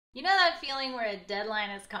You know that feeling where a deadline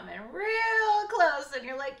is coming real close and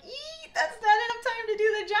you're like, eee, that's not enough time to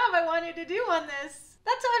do the job I wanted to do on this.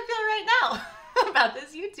 That's how I feel right now about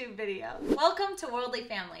this YouTube video. Welcome to Worldly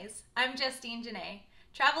Families. I'm Justine Janae.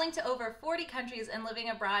 Traveling to over 40 countries and living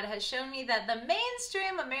abroad has shown me that the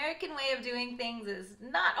mainstream American way of doing things is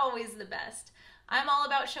not always the best. I'm all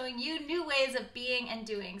about showing you new ways of being and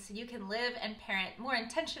doing so you can live and parent more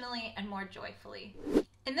intentionally and more joyfully.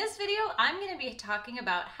 In this video, I'm going to be talking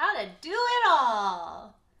about how to do it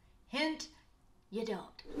all. Hint, you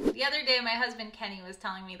don't. The other day, my husband Kenny was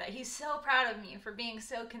telling me that he's so proud of me for being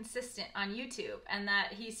so consistent on YouTube and that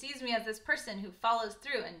he sees me as this person who follows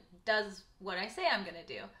through and does what I say I'm going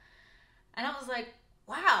to do. And I was like,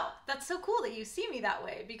 wow, that's so cool that you see me that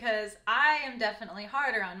way, because I am definitely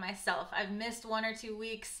harder on myself. I've missed 1 or 2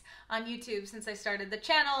 weeks on YouTube since I started the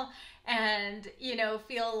channel and,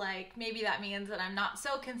 feel like maybe that means that I'm not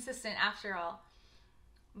so consistent after all.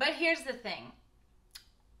 But here's the thing.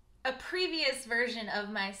 A previous version of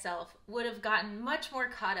myself would have gotten much more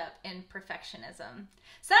caught up in perfectionism.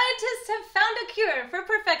 Scientists have found a cure for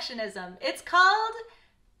perfectionism. It's called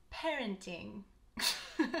parenting.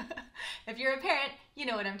 If you're a parent, you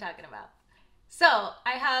know what I'm talking about. So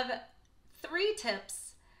I have 3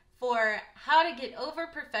 tips for how to get over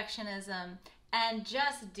perfectionism and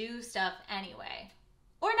just do stuff anyway.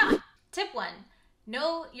 Or not. Tip 1,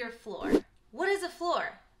 know your floor. What is a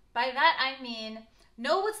floor? By that I mean,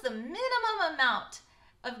 know what's the minimum amount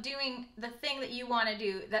of doing the thing that you want to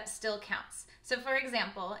do that still counts. So for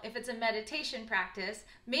example, if it's a meditation practice,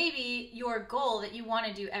 maybe your goal that you want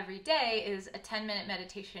to do every day is a 10-minute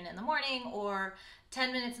meditation in the morning, or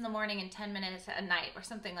 10 minutes in the morning and 10 minutes at night, or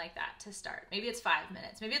something like that to start. Maybe it's 5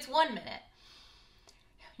 minutes, maybe it's 1 minute.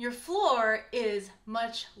 Your floor is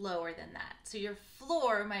much lower than that. So your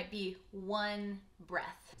floor might be 1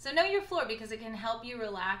 breath. So know your floor because it can help you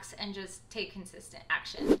relax and just take consistent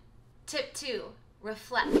action. Tip 2.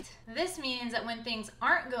 Reflect. This means that when things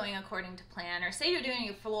aren't going according to plan, or say you're doing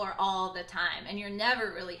your floor all the time and you're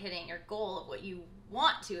never really hitting your goal of what you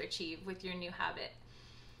want to achieve with your new habit,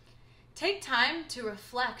 take time to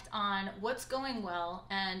reflect on what's going well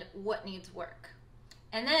and what needs work.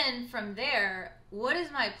 And then from there, what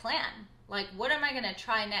is my plan? Like, what am I going to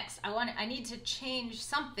try next? I need to change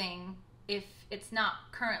something if it's not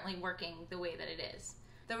currently working the way that it is.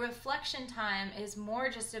 The reflection time is more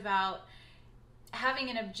just about having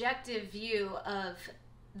an objective view of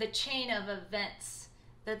the chain of events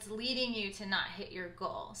that's leading you to not hit your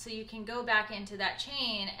goal. So you can go back into that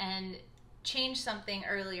chain and change something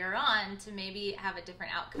earlier on to maybe have a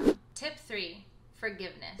different outcome. Tip 3,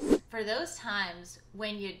 forgiveness. For those times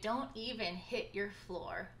when you don't even hit your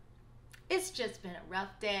floor, it's just been a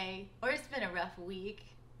rough day, or it's been a rough week,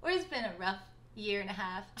 or it's been a rough year and a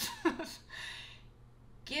half.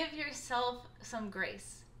 Give yourself some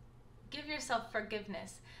grace. Give yourself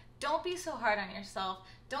forgiveness. Don't be so hard on yourself.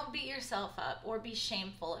 Don't beat yourself up or be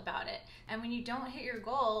shameful about it. And when you don't hit your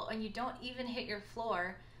goal and you don't even hit your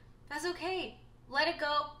floor, that's okay. Let it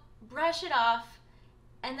go, brush it off,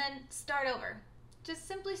 and then start over. Just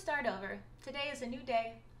simply start over. Today is a new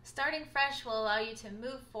day. Starting fresh will allow you to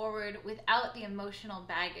move forward without the emotional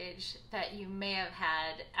baggage that you may have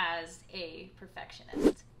had as a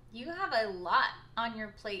perfectionist. You have a lot on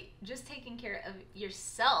your plate just taking care of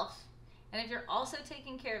yourself. And if you're also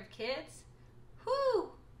taking care of kids,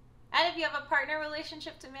 whoo! And if you have a partner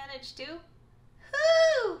relationship to manage too,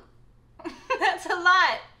 whoo! That's a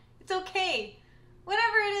lot. It's okay.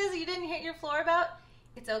 Whatever it is you didn't hit your floor about,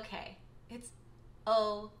 it's okay. It's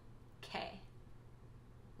okay.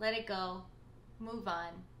 Let it go. Move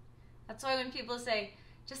on. That's why when people say,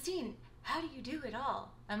 Justine, how do you do it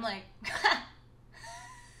all? I'm like,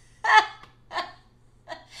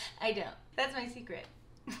 I don't. That's my secret.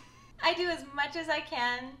 I do as much as I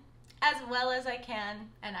can, as well as I can,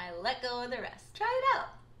 and I let go of the rest. Try it out.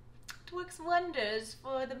 It works wonders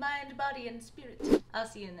for the mind, body, and spirit. I'll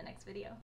see you in the next video.